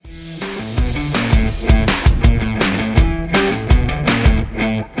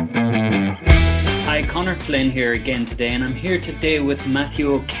Flynn here again today, and I'm here today with Matthew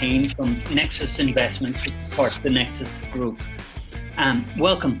O'Kane from Nexus Investments, which supports the Nexus Group.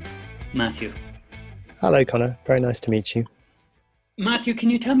 Welcome, Matthew. Hello, Connor. Very nice to meet you. Matthew, can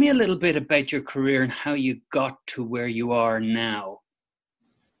you tell me a little bit about your career and how you got to where you are now?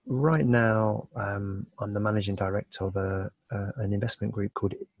 Right now, I'm the managing director of an investment group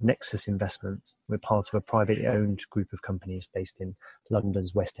called Nexus Investments. We're part of a privately owned group of companies based in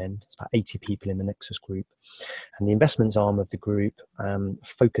London's West End. It's about 80 people in the Nexus group. And the investments arm of the group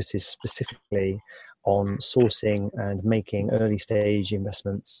focuses specifically on sourcing and making early stage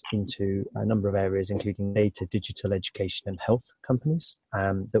investments into a number of areas, including data, digital, education and health companies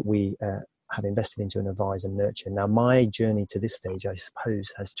that we have invested into and advise and nurture. Now, my journey to this stage, I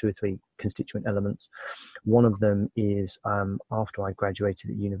suppose, has two or three constituent elements. One of them is after I graduated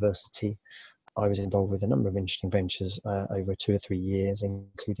at university, I was involved with a number of interesting ventures over 2 or 3 years,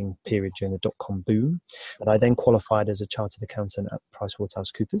 including a period during the dot-com boom. But I then qualified as a chartered accountant at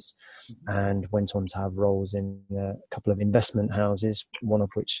PricewaterhouseCoopers and went on to have roles in a couple of investment houses, one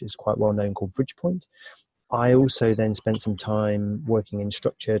of which is quite well known called Bridgepoint. I also then spent some time working in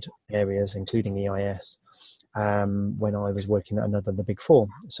structured areas, including EIS, when I was working at another of the Big Four.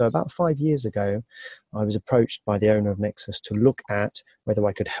 So about 5 years ago, I was approached by the owner of Nexus to look at whether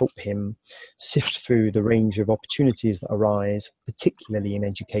I could help him sift through the range of opportunities that arise, particularly in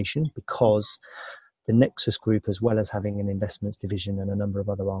education, because the Nexus Group, as well as having an investments division and a number of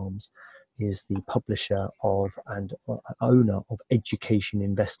other arms, is the publisher of and owner of Education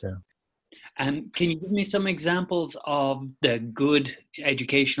Investor. Can you give me some examples of the good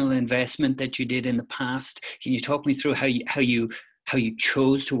educational investment that you did in the past? Can you talk me through how you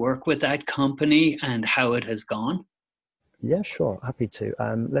chose to work with that company and how it has gone? Yeah, sure. Happy to.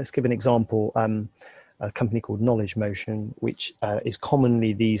 Let's give an example. A company called Knowledge Motion, which is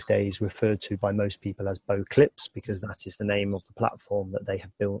commonly these days referred to by most people as Boclips, because that is the name of the platform that they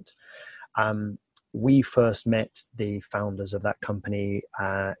have built. We first met the founders of that company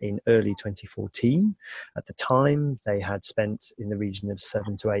in early 2014. At the time, they had spent in the region of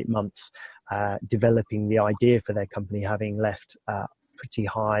 7 to 8 months developing the idea for their company, having left pretty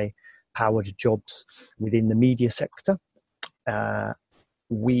high-powered jobs within the media sector.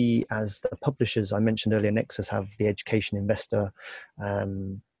 We, as the publishers, I mentioned earlier, Nexus have the Education Investor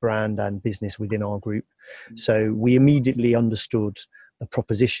brand and business within our group. So we immediately understood the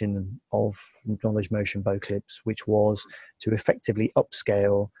proposition of Knowledge Motion Boclips, which was to effectively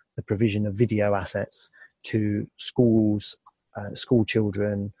upscale the provision of video assets to schools, school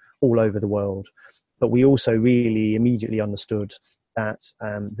children all over the world. But we also really immediately understood that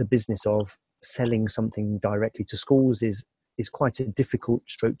the business of selling something directly to schools is quite a difficult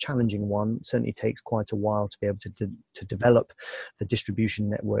stroke challenging one. It certainly takes quite a while to be able to develop the distribution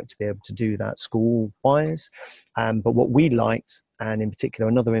network to be able to do that school wise. But what we liked, and in particular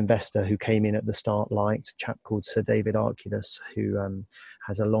another investor who came in at the start liked, a chap called Sir David Arculus, who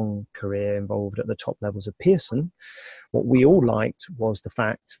has a long career involved at the top levels of Pearson. What we all liked was the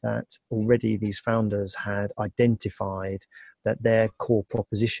fact that already these founders had identified that their core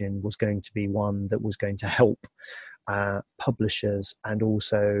proposition was going to be one that was going to help publishers and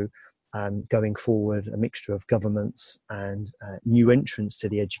also going forward a mixture of governments and new entrants to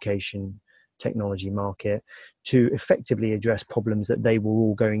the education technology market to effectively address problems that they were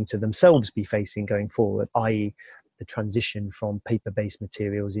all going to themselves be facing going forward, i.e. the transition from paper-based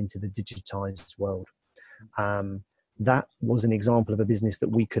materials into the digitized world. That was an example of a business that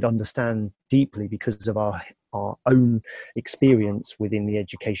we could understand deeply because of our own experience within the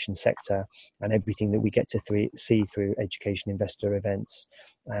education sector and everything that we get to see through Education Investor events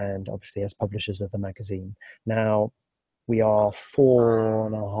and obviously as publishers of the magazine. Now, we are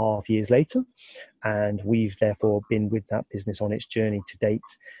 4.5 years later, and we've therefore been with that business on its journey to date,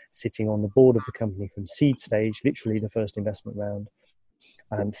 sitting on the board of the company from seed stage, literally the first investment round,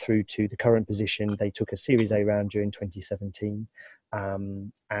 through to the current position. They took a Series A round during 2017,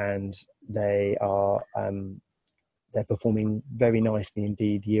 and they are they're performing very nicely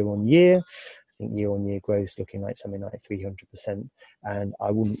indeed year on year. I think year on year growth looking like something like 300%, and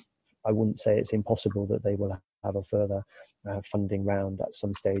I wouldn't say it's impossible that they will have a further funding round at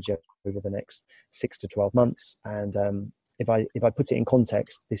some stage over the next 6 to 12 months. And if I put it in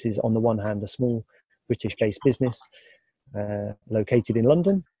context, this is on the one hand a small British-based business located in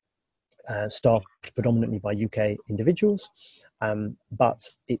London, staffed predominantly by UK individuals, but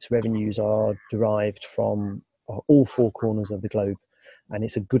its revenues are derived from all 4 corners of the globe. And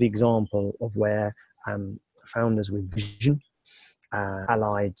it's a good example of where founders with vision,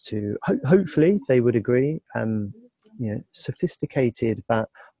 allied to, hopefully they would agree, sophisticated but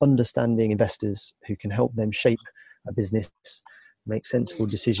understanding investors who can help them shape a business, make sensible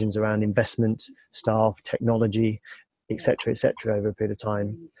decisions around investment, staff, technology, etc., over a period of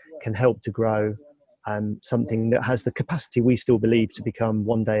time, can help to grow something that has the capacity, we still believe, to become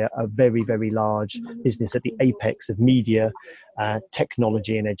one day a very, very large business at the apex of media,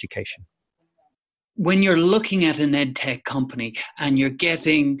 technology and education. When you're looking at an EdTech company and you're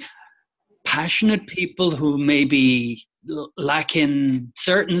getting passionate people who may be lacking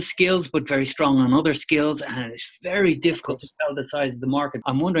certain skills but very strong on other skills, and it's very difficult to tell the size of the market,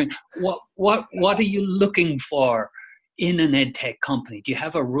 I'm wondering what are you looking for in an EdTech company? Do you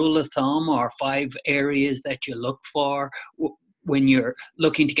have a rule of thumb or 5 areas that you look for when you're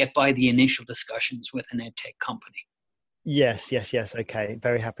looking to get by the initial discussions with an EdTech company? Yes. Okay,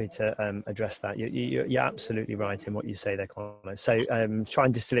 very happy to address that. You're absolutely right in what you say there, Connor. So try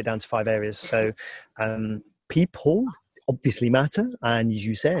and distill it down to 5 areas. So people obviously matter, and as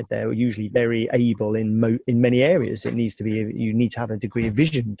you said, they're usually very able in many areas. You need to have a degree of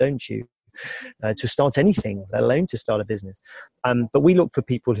vision, don't you, to start anything, let alone to start a business. But we look for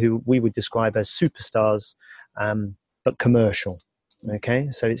people who we would describe as superstars, but commercial. Okay,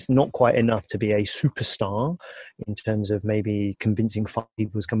 so it's not quite enough to be a superstar in terms of maybe convincing 5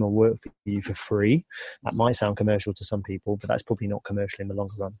 people to come and work for you for free. That might sound commercial to some people, but that's probably not commercial in the long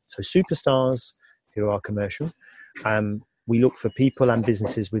run. So superstars who are commercial. We look for people and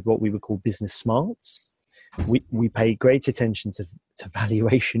businesses with what we would call business smarts. We pay great attention to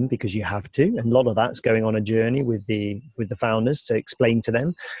valuation, because you have to, and a lot of that's going on a journey with the founders to explain to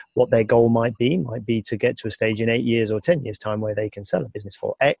them what their goal might be to get to a stage in 8 years or 10 years time where they can sell a business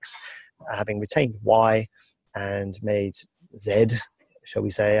for X, having retained Y and made Z, shall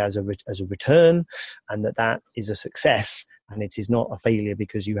we say, as a return, and that is a success, and it is not a failure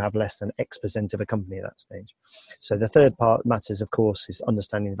because you have less than X% of a company at that stage. So the third part matters, of course, is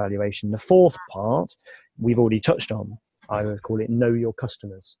understanding valuation. The fourth part we've already touched on. I would call it know your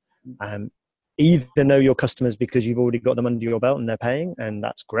customers. Either know your customers because you've already got them under your belt and they're paying, and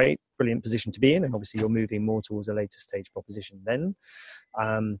that's great, brilliant position to be in, and obviously you're moving more towards a later stage proposition then.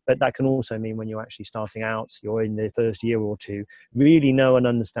 But that can also mean when you're actually starting out, you're in the first year or two, really know and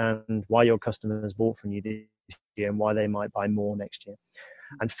understand why your customers bought from you this year and why they might buy more next year.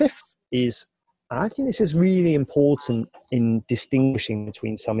 And fifth is, I think this is really important in distinguishing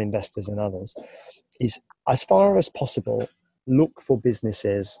between some investors and others, is as far as possible, look for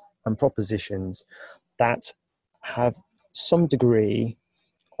businesses and propositions that have some degree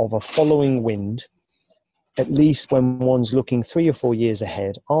of a following wind, at least when one's looking 3 or 4 years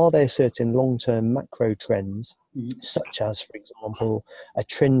ahead. Are there certain long-term macro trends, such as, for example, a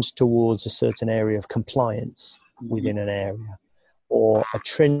trend towards a certain area of compliance within an area, or a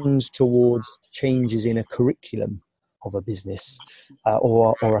trend towards changes in a curriculum of a business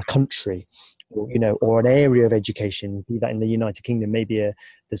or a country, or an area of education, be that in the United Kingdom, maybe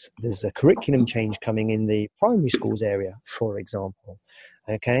there's a curriculum change coming in the primary schools area, for example.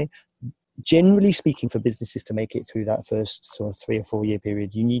 Okay. Generally speaking, for businesses to make it through that first sort of 3 or 4 year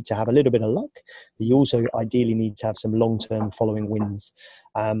period, you need to have a little bit of luck, but you also ideally need to have some long-term following wins.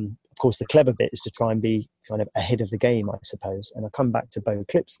 Of course, the clever bit is to try and be kind of ahead of the game, I suppose. And I'll come back to Bo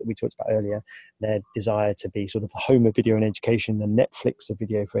Clips that we talked about earlier, their desire to be sort of the home of video and education, the Netflix of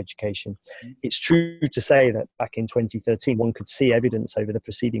video for education. It's true to say that back in 2013, one could see evidence over the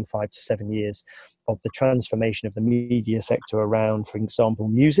preceding 5 to 7 years of the transformation of the media sector around, for example,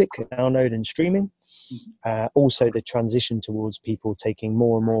 music, download and streaming. Also the transition towards people taking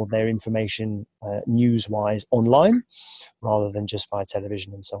more and more of their information news-wise online rather than just via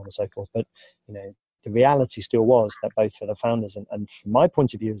television and so on and so forth. But, the reality still was that both for the founders and from my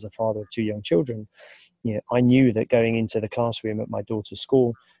point of view as a father of 2 young children, I knew that going into the classroom at my daughter's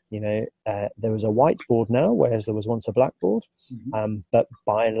school, there was a whiteboard now, whereas there was once a blackboard. But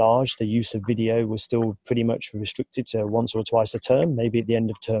by and large, the use of video was still pretty much restricted to once or twice a term, maybe at the end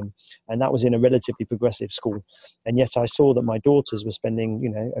of term. And that was in a relatively progressive school. And yet I saw that my daughters were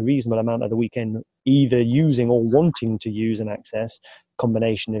spending, a reasonable amount of the weekend either using or wanting to use and access a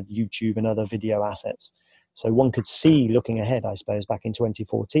combination of YouTube and other video assets. So one could see, looking ahead, I suppose, back in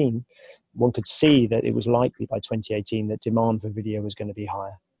 2014, one could see that it was likely by 2018 that demand for video was going to be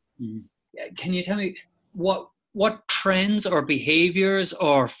higher. Can you tell me what trends or behaviors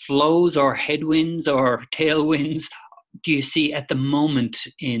or flows or headwinds or tailwinds do you see at the moment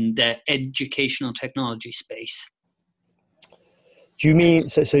in the educational technology space? Do you mean,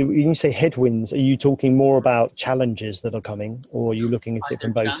 so when you say headwinds, are you talking more about challenges that are coming, or are you looking at it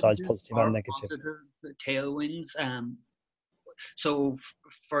from both sides, positive and negative? Positive tailwinds. So,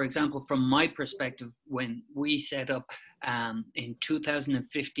 for example, from my perspective, when we set up in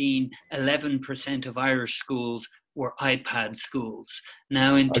 2015, 11% of Irish schools were iPad schools.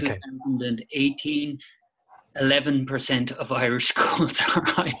 Now in Okay. 2018, 11% of Irish schools are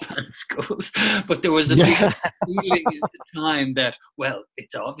iPad schools. But there was a big feeling at the time that, well,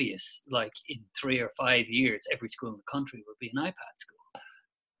 it's obvious, like in 3 or 5 years, every school in the country will be an iPad school.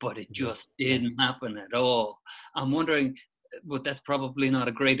 But it just didn't happen at all. I'm wondering, but that's probably not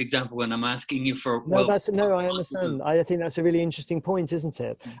a great example when I'm asking you for, No, I understand. I think that's a really interesting point, isn't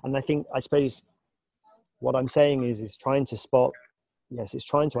it? And I suppose what I'm saying is trying to spot, yes, it's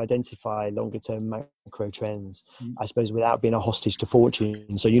trying to identify longer term macro trends, I suppose, without being a hostage to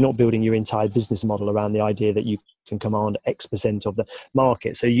fortune. So you're not building your entire business model around the idea that you can command X% of the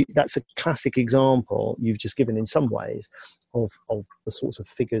market. So that's a classic example you've just given in some ways of the sorts of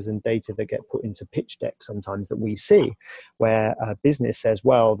figures and data that get put into pitch decks sometimes that we see, where a business says,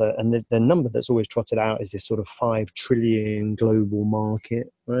 well, the number that's always trotted out is this sort of 5 trillion global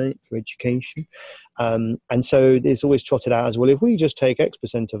market, right, for education. And so it's always trotted out as, well, if we just take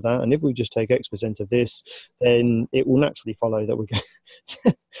X% of that, and if we just take X% of this, then it will naturally follow that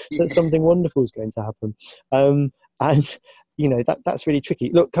that something wonderful is going to happen. And, that's really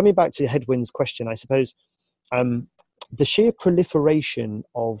tricky. Look, coming back to your headwinds question, I suppose the sheer proliferation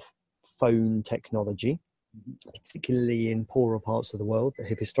of phone technology, particularly in poorer parts of the world that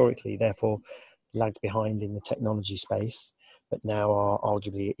have historically, therefore, lagged behind in the technology space, but now are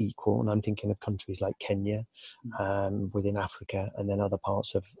arguably equal. And I'm thinking of countries like Kenya, within Africa, and then other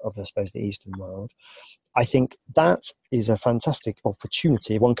parts of, I suppose, the Eastern world. I think that is a fantastic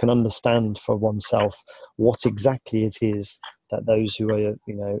opportunity. One can understand for oneself what exactly it is that those who are,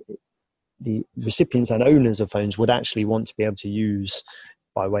 the recipients and owners of phones would actually want to be able to use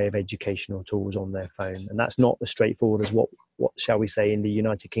by way of educational tools on their phone. And that's not as straightforward as what shall we say, in the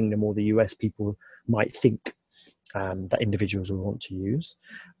United Kingdom or the US people might think that individuals will want to use.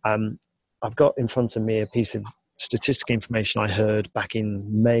 I've got in front of me a piece of statistical information I heard back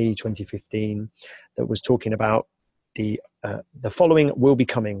in May 2015 that was talking about the following will be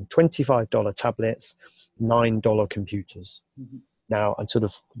coming: $25 tablets, $9 computers. Now, I sort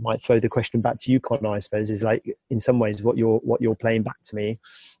of might throw the question back to you, Connor, I suppose, is like, in some ways, what you're playing back to me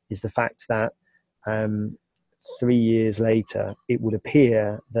is the fact that 3 years later, it would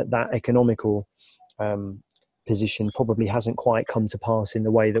appear that economical position probably hasn't quite come to pass in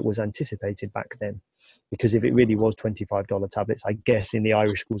the way that was anticipated back then. Because if it really was $25 tablets, I guess in the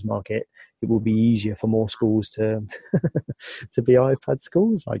Irish schools market, it will be easier for more schools to to be iPad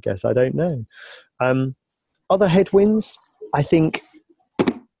schools, I guess. I don't know. Other headwinds, I think,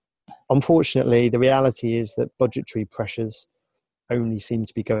 unfortunately, the reality is that budgetary pressures only seem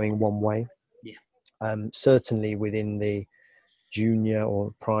to be going one way. Yeah. Certainly within the junior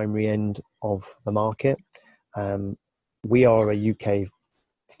or primary end of the market. We are a UK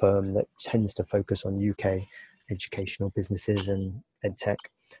firm that tends to focus on UK educational businesses and EdTech.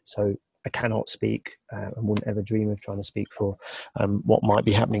 So I cannot speak and wouldn't ever dream of trying to speak for what might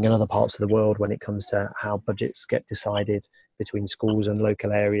be happening in other parts of the world when it comes to how budgets get decided between schools and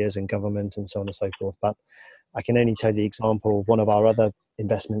local areas and government and so on and so forth. But I can only tell the example of one of our other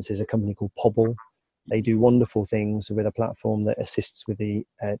investments is a company called Pobble. They do wonderful things with a platform that assists with the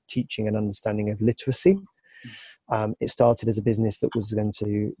teaching and understanding of literacy. It started as a business that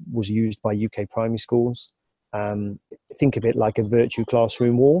was used by UK primary schools. Think of it like a virtual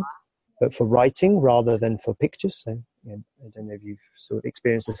classroom wall, but for writing rather than for pictures. So I don't know if you've sort of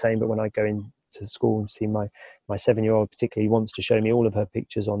experienced the same, but when I go into school and see my 7-year-old particularly wants to show me all of her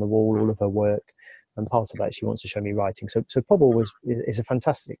pictures on the wall, all of her work, and part of that she wants to show me writing. So Pobble is a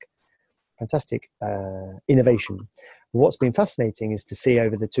fantastic innovation. What's been fascinating is to see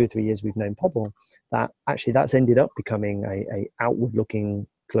over the 2 or 3 years we've known Pobble that actually that's ended up becoming a outward-looking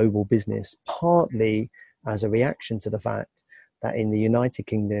global business, partly as a reaction to the fact that in the United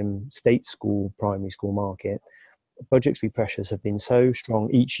Kingdom state school, primary school market, budgetary pressures have been so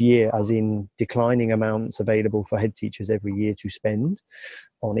strong each year, as in declining amounts available for head teachers every year to spend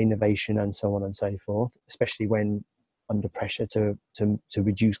on innovation and so on and so forth, especially when under pressure to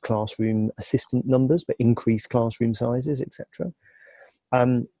reduce classroom assistant numbers, but increase classroom sizes, etc.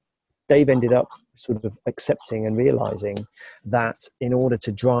 They've ended up sort of accepting and realizing that in order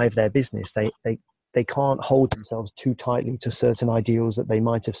to drive their business, they can't hold themselves too tightly to certain ideals that they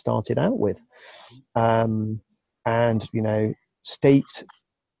might have started out with. And, state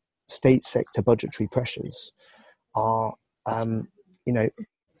sector budgetary pressures are,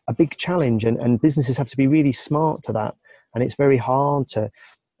 a big challenge, and businesses have to be really smart to that. And it's very hard to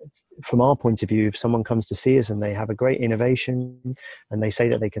from our point of view, if someone comes to see us and they have a great innovation and they say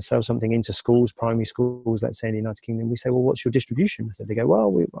that they can sell something into schools, primary schools, let's say in the United Kingdom, we say, well, what's your distribution method? They go,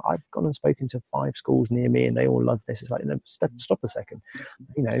 well, I've gone and spoken to 5 schools near me and they all love this. It's like, no, stop a second.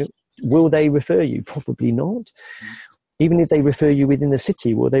 Will they refer you? Probably not. Even if they refer you within the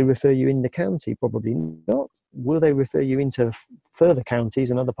city, will they refer you in the county? Probably not. Will they refer you into further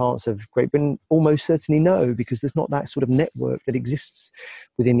counties and other parts of Great Britain? Almost certainly no, because there's not that sort of network that exists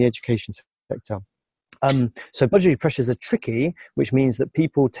within the education sector. So budgetary pressures are tricky, which means that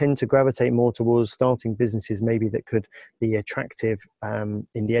people tend to gravitate more towards starting businesses maybe that could be attractive in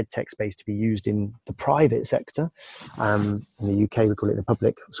the EdTech space to be used in the private sector. In the UK, we call it the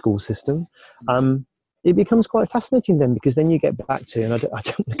public school system. It becomes quite fascinating then, because then you get back to, and I don't want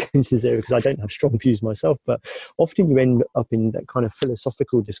to go into this area because I don't have strong views myself, but often you end up in that kind of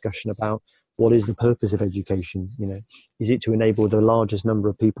philosophical discussion about what is the purpose of education. Is it to enable the largest number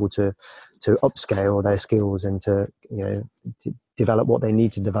of people to upscale their skills and to develop what they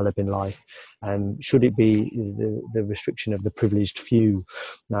need to develop in life? Should it be the restriction of the privileged few?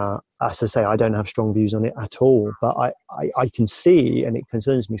 Now, as I say, I don't have strong views on it at all, but I can see, and it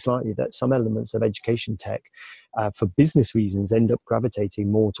concerns me slightly, that some elements of education tech for business reasons end up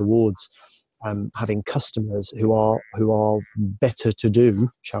gravitating more towards having customers who are better to do,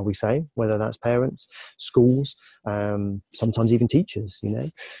 shall we say, whether that's parents, schools, sometimes even teachers,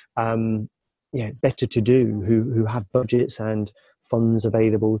 better to do, who have budgets and funds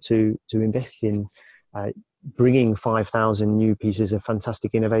available to invest in bringing 5,000 new pieces of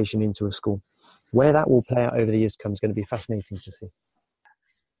fantastic innovation into a school. Where that will play out over the years to come is going to be fascinating to see.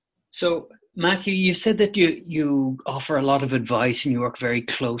 So, Matthew, you said that you offer a lot of advice and you work very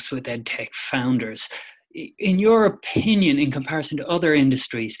close with EdTech founders. In your opinion, in comparison to other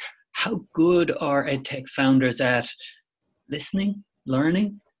industries, how good are EdTech founders at listening,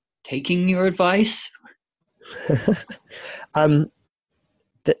 learning, taking your advice?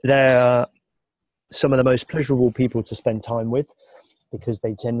 They're some of the most pleasurable people to spend time with, because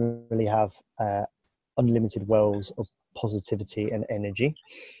they generally have unlimited wells of positivity and energy.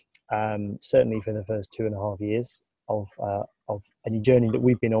 Certainly for the first 2.5 years of any journey that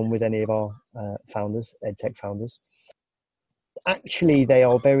we've been on with any of our founders, EdTech founders. Actually, they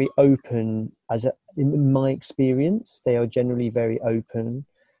are very open, in my experience, they are generally very open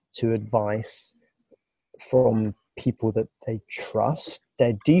to advice from people that they trust.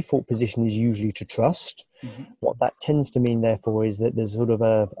 Their default position is usually to trust. Mm-hmm. What that tends to mean, therefore, is that there's sort of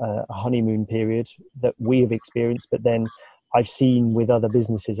a honeymoon period that we have experienced, but then I've seen with other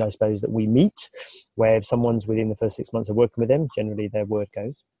businesses, I suppose, that we meet, where if someone's within the first 6 months of working with them, generally their word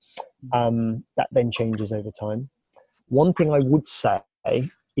goes. That then changes over time. One thing I would say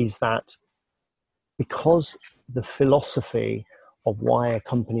is that because the philosophy of why a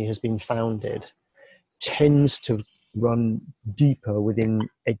company has been founded tends to run deeper within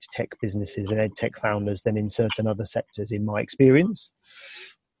EdTech businesses and EdTech founders than in certain other sectors, in my experience.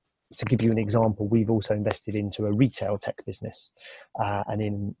 To give you an example, we've also invested into a retail tech business,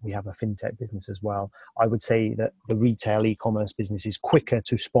 and we have a fintech business as well. I would say that the retail e-commerce business is quicker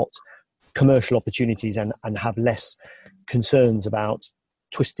to spot commercial opportunities and have less concerns about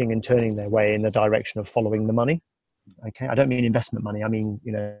twisting and turning their way in the direction of following the money. Okay, I don't mean investment money. I mean,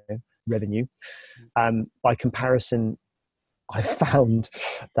 revenue. By comparison, I found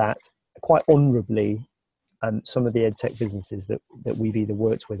that quite honourably, some of the EdTech businesses that we've either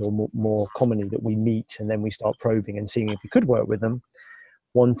worked with or more commonly that we meet and then we start probing and seeing if we could work with them,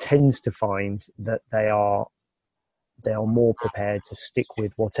 one tends to find that they are more prepared to stick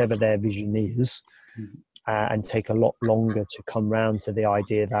with whatever their vision is, and take a lot longer to come round to the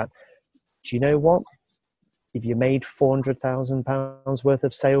idea that, do you know what? If you made £400,000 worth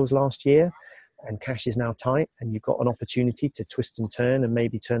of sales last year and cash is now tight and you've got an opportunity to twist and turn and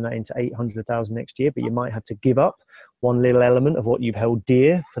maybe turn that into 800,000 next year, but you might have to give up one little element of what you've held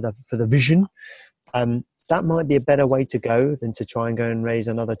dear for the vision. That might be a better way to go than to try and go and raise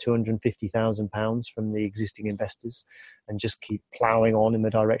another £250,000 from the existing investors and just keep ploughing on in the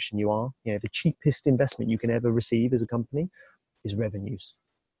direction you are. The cheapest investment you can ever receive as a company is revenues.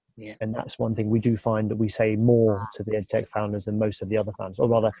 Yeah. And that's one thing we do find that we say more to the EdTech founders than most of the other founders, or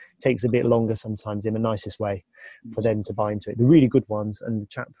rather it takes a bit longer sometimes in the nicest way for them to buy into it. The really good ones, and the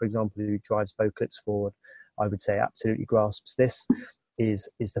chap, for example, who drives Voclits forward, I would say absolutely grasps this, is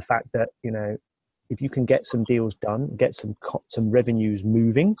the fact that, if you can get some deals done, get some revenues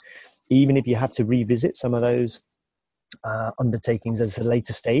moving, even if you have to revisit some of those undertakings at a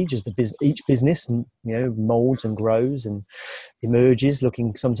later stage as each business molds and grows and emerges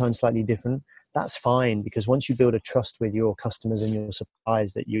looking sometimes slightly different, that's fine, because once you build a trust with your customers and your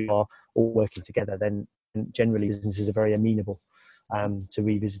suppliers that you are all working together, then generally businesses are very amenable to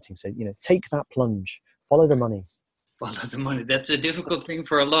revisiting. So, take that plunge, follow the money. Follow the money. That's a difficult thing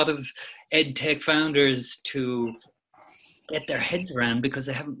for a lot of EdTech founders to get their heads around, because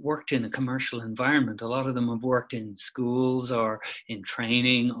they haven't worked in a commercial environment. A lot of them have worked in schools or in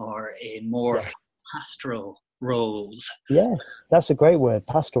training or in more pastoral roles. Yes, that's a great word,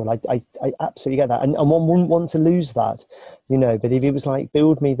 pastoral. I absolutely get that. And one wouldn't want to lose that, but if it was like,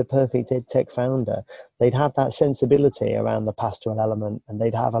 build me the perfect EdTech founder, they'd have that sensibility around the pastoral element, and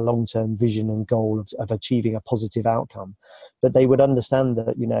they'd have a long-term vision and goal of achieving a positive outcome. But they would understand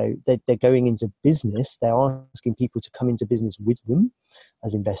that, they're going into business. They're asking people to come into business with them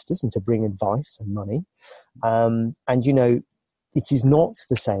as investors and to bring advice and money. It is not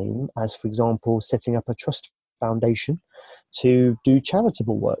the same as, for example, setting up a trust foundation to do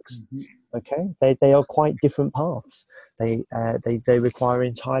charitable works. Okay, they are quite different paths. They require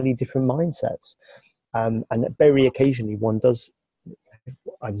entirely different mindsets, and very occasionally one does.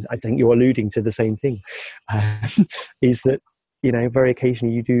 I think you're alluding to the same thing. Is that very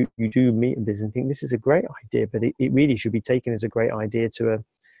occasionally you do meet in business and think this is a great idea, but it really should be taken as a great idea to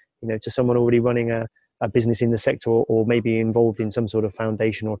to someone already running a business in the sector, or maybe involved in some sort of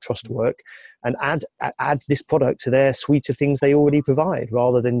foundation or trust work, and add this product to their suite of things they already provide,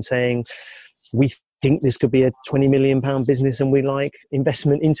 rather than saying, we think this could be a £20 million business and we like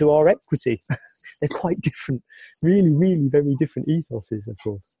investment into our equity. They're quite different, really, really very different ethoses, of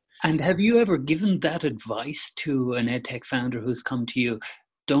course. And have you ever given that advice to an EdTech founder who's come to you?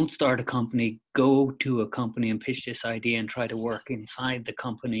 Don't start a company, go to a company and pitch this idea and try to work inside the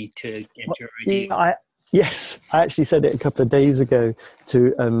company to get your idea. Yes, I actually said it a couple of days ago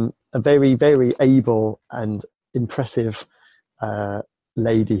to a very, very able and impressive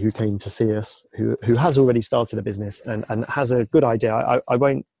lady who came to see us, who has already started a business and has a good idea. I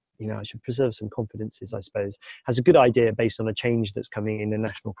won't, I should preserve some confidences, I suppose. Has a good idea based on a change that's coming in the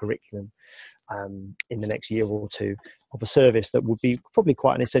national curriculum in the next year or two, of a service that would be probably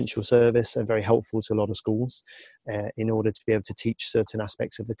quite an essential service and very helpful to a lot of schools in order to be able to teach certain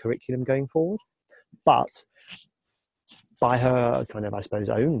aspects of the curriculum going forward. But by her kind of, I suppose,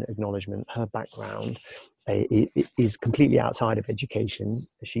 own acknowledgement, her background is completely outside of education.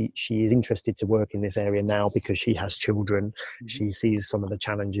 She is interested to work in this area now because she has children. She sees some of the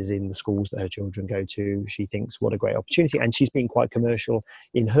challenges in the schools that her children go to. She thinks what a great opportunity, and she's been quite commercial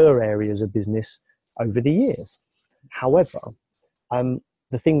in her areas of business over the years. However,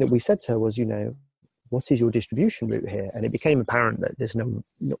 the thing that we said to her was, what is your distribution route here? And it became apparent that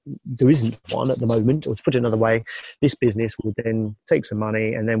there isn't one at the moment. Or to put it another way, this business would then take some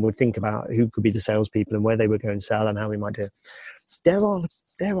money and then would think about who could be the salespeople and where they would go and sell and how we might do it.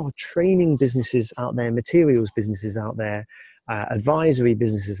 There are training businesses out there, materials businesses out there, advisory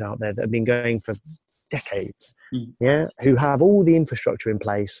businesses out there that have been going for decades, who have all the infrastructure in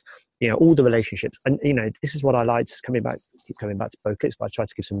place, all the relationships. And, this is what I liked, keep coming back to both clips, but I tried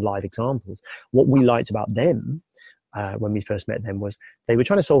to give some live examples. What we liked about them when we first met them was they were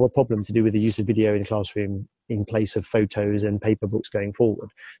trying to solve a problem to do with the use of video in the classroom in place of photos and paper books going forward.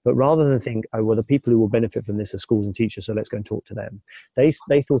 But rather than think, the people who will benefit from this are schools and teachers, so let's go and talk to them. They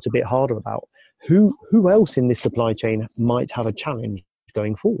thought a bit harder about who else in this supply chain might have a challenge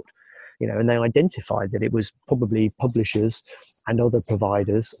going forward. And they identified that it was probably publishers and other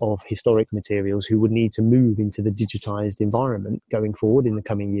providers of historic materials who would need to move into the digitized environment going forward in the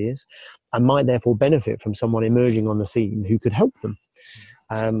coming years, and might therefore benefit from someone emerging on the scene who could help them.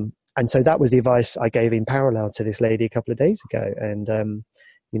 And so that was the advice I gave in parallel to this lady a couple of days ago. And,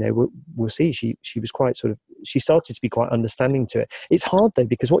 we'll see. She was quite she started to be quite understanding to it. It's hard though,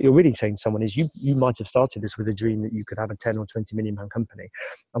 because what you're really saying to someone is you might have started this with a dream that you could have a 10 or 20 million pound company.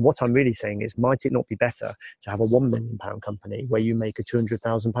 And what I'm really saying is, might it not be better to have a 1 million pound company where you make a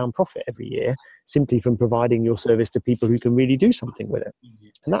 200,000 pound profit every year simply from providing your service to people who can really do something with it?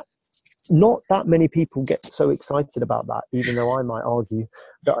 And that, not that many people get so excited about that, even though I might argue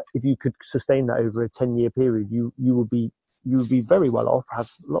that if you could sustain that over a 10-year period, you would be very well off, have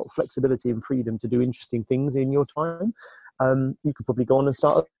a lot of flexibility and freedom to do interesting things in your time. You could probably go on and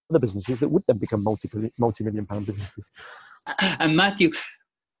start other businesses that would then become multi-million pound businesses. And Matthew,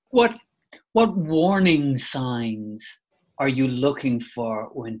 what warning signs are you looking for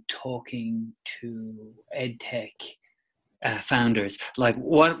when talking to EdTech founders? Like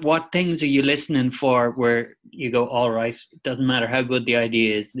what things are you listening for where you go, all right, it doesn't matter how good the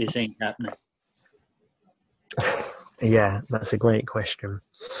idea is, this ain't happening? Yeah, that's a great question.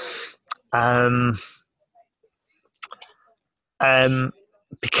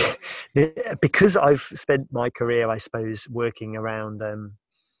 because I've spent my career, I suppose, working around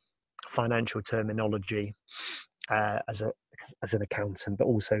financial terminology as an accountant, but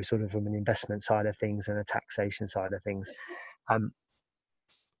also sort of from an investment side of things and a taxation side of things.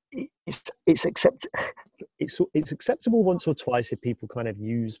 It's acceptable once or twice if people kind of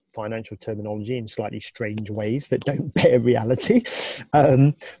use financial terminology in slightly strange ways that don't bear reality.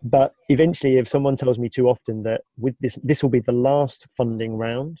 But eventually, if someone tells me too often that with this will be the last funding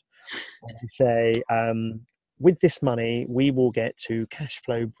round, and say, with this money, we will get to cash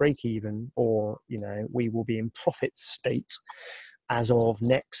flow break even, or, we will be in profit state as of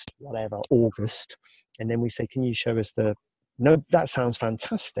next, whatever, August. And then we say, can you show us no, that sounds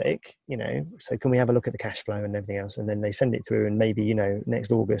fantastic, so can we have a look at the cash flow and everything else? And then they send it through, and maybe,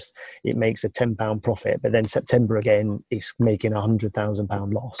 next August, it makes a £10 profit, but then September again, it's making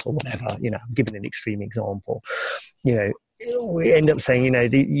 £100,000 loss or whatever, I'm giving an extreme example. We end up saying,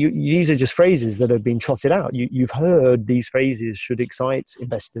 these are just phrases that have been trotted out. You've heard these phrases should excite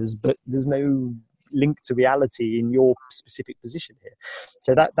investors, but there's no link to reality in your specific position here.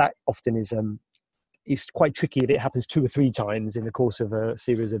 So that often is it's quite tricky if it happens 2 or 3 times in the course of a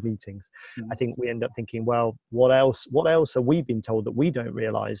series of meetings. I think we end up thinking, well, what else have we been told that we don't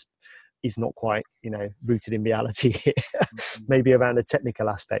realize is not quite, rooted in reality here? Maybe around a technical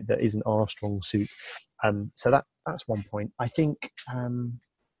aspect that isn't our strong suit. So that's one point. I think,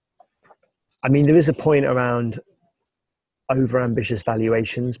 there is a point around over-ambitious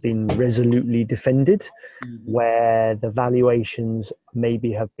valuations being resolutely defended, where the valuations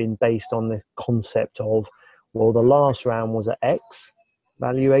maybe have been based on the concept of, well, the last round was at X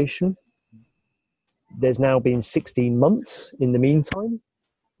valuation. There's now been 16 months in the meantime.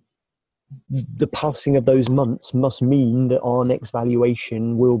 The passing of those months must mean that our next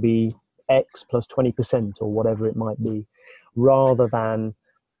valuation will be X plus 20% or whatever it might be, rather than,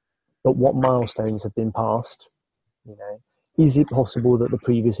 but what milestones have been passed? Is it possible that the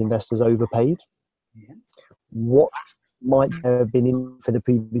previous investors overpaid? Yeah. What might there have been in for the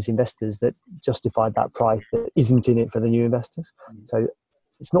previous investors that justified that price that isn't in it for the new investors? So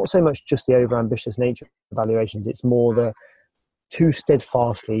it's not so much just the overambitious nature of valuations, it's more the too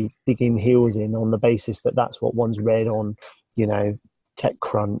steadfastly digging heels in on the basis that that's what one's read on,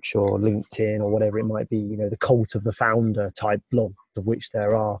 TechCrunch or LinkedIn or whatever it might be, the cult of the founder type blog, of which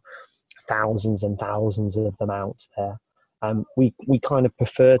there are thousands and thousands of them out there. We kind of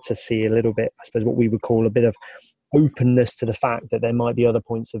prefer to see a little bit, I suppose, what we would call a bit of openness to the fact that there might be other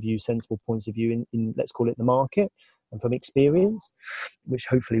points of view, sensible points of view in let's call it the market, and from experience, which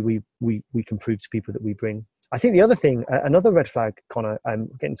hopefully we can prove to people that we bring. I think the other thing, another red flag, Connor,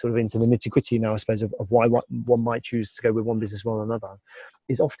 getting sort of into the nitty-gritty now, I suppose, of why one might choose to go with one business or another,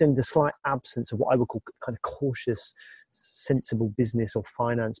 is often the slight absence of what I would call kind of cautious, sensible business or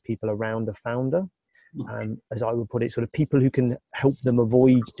finance people around a founder. As I would put it, sort of people who can help them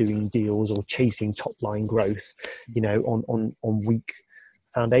avoid doing deals or chasing top line growth, on weak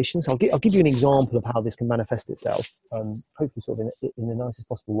foundations. I'll give you an example of how this can manifest itself, hopefully sort of in the nicest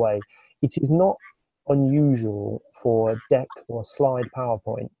possible way. It is not unusual for a deck or a slide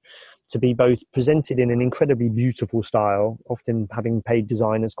PowerPoint to be both presented in an incredibly beautiful style, often having paid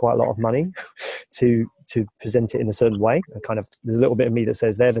designers quite a lot of money to present it in a certain way. There's a little bit of me that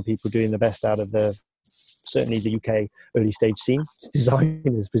says they're the people doing the best out of certainly the UK early stage scene.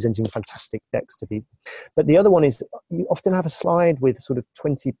 Designers presenting fantastic decks to people. But the other one is you often have a slide with sort of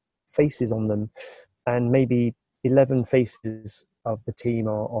 20 faces on them, and maybe 11 faces of the team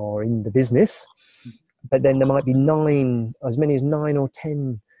are in the business, but then there might be as many as 9 or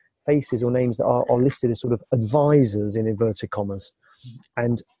 10 faces or names that are listed as sort of advisors in inverted commas,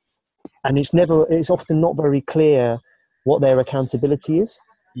 and it's often not very clear what their accountability is.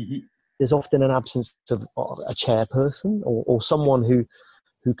 There's often an absence of a chairperson or someone who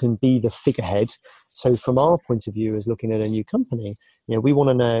can be the figurehead. So from our point of view as looking at a new company, we want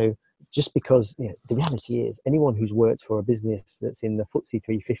to know, just because the reality is anyone who's worked for a business that's in the FTSE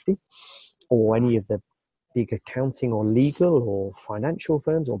 350 or any of the big accounting or legal or financial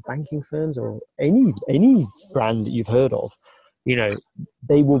firms or banking firms or any brand that you've heard of,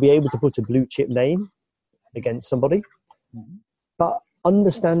 they will be able to put a blue chip name against somebody. But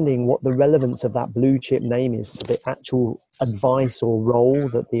understanding what the relevance of that blue chip name is to the actual advice or role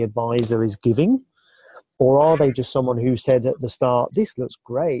that the advisor is giving, or are they just someone who said at the start, this looks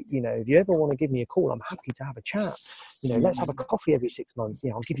great, if you ever want to give me a call, I'm happy to have a chat, let's have a coffee every 6 months,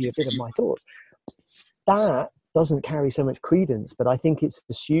 I'll give you a bit of my thoughts. That doesn't carry so much credence, but I think it's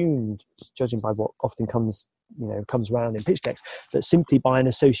assumed, judging by what often comes comes around in pitch decks, that simply by an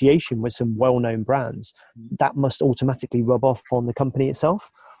association with some well-known brands, that must automatically rub off on the company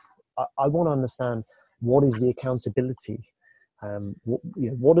itself. I want to understand, what is the accountability?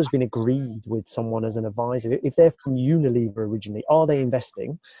 What has been agreed with someone as an advisor? If they're from Unilever originally, are they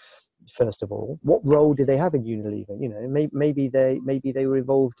investing? First of all, what role do they have in Unilever? Maybe they were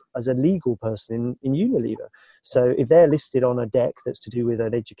involved as a legal person in Unilever. So if they're listed on a deck that's to do with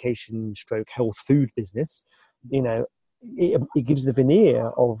an education / health food business, it gives the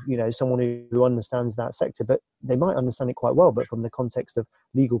veneer of someone who understands that sector, but they might understand it quite well, but from the context of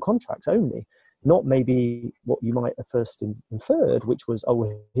legal contracts only, not maybe what you might have first inferred, which was,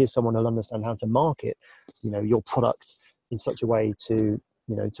 here's someone who'll understand how to market your product in such a way to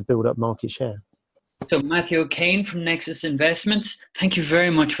build up market share. So Matthew O'Kane from Nexus Investments, thank you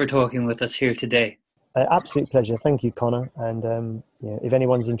very much for talking with us here today. Absolute pleasure. Thank you, Connor. And if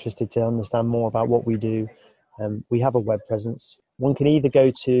anyone's interested to understand more about what we do, we have a web presence. One can either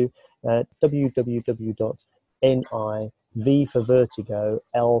go to www.NIV for Vertigo,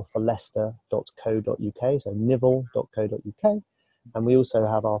 L for Leicester.co.uk, so nivel.co.uk. And we also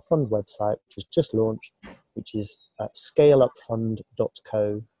have our fund website, which was just launched, which is at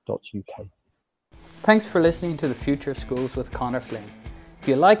scaleupfund.co.uk. Thanks for listening to The Future of Schools with Connor Flynn. If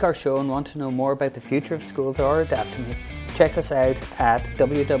you like our show and want to know more about the future of schools or Adapt2Me, check us out at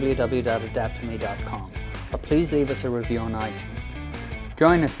www.adaptome.com, or please leave us a review on iTunes.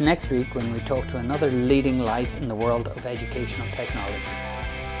 Join us next week when we talk to another leading light in the world of educational technology.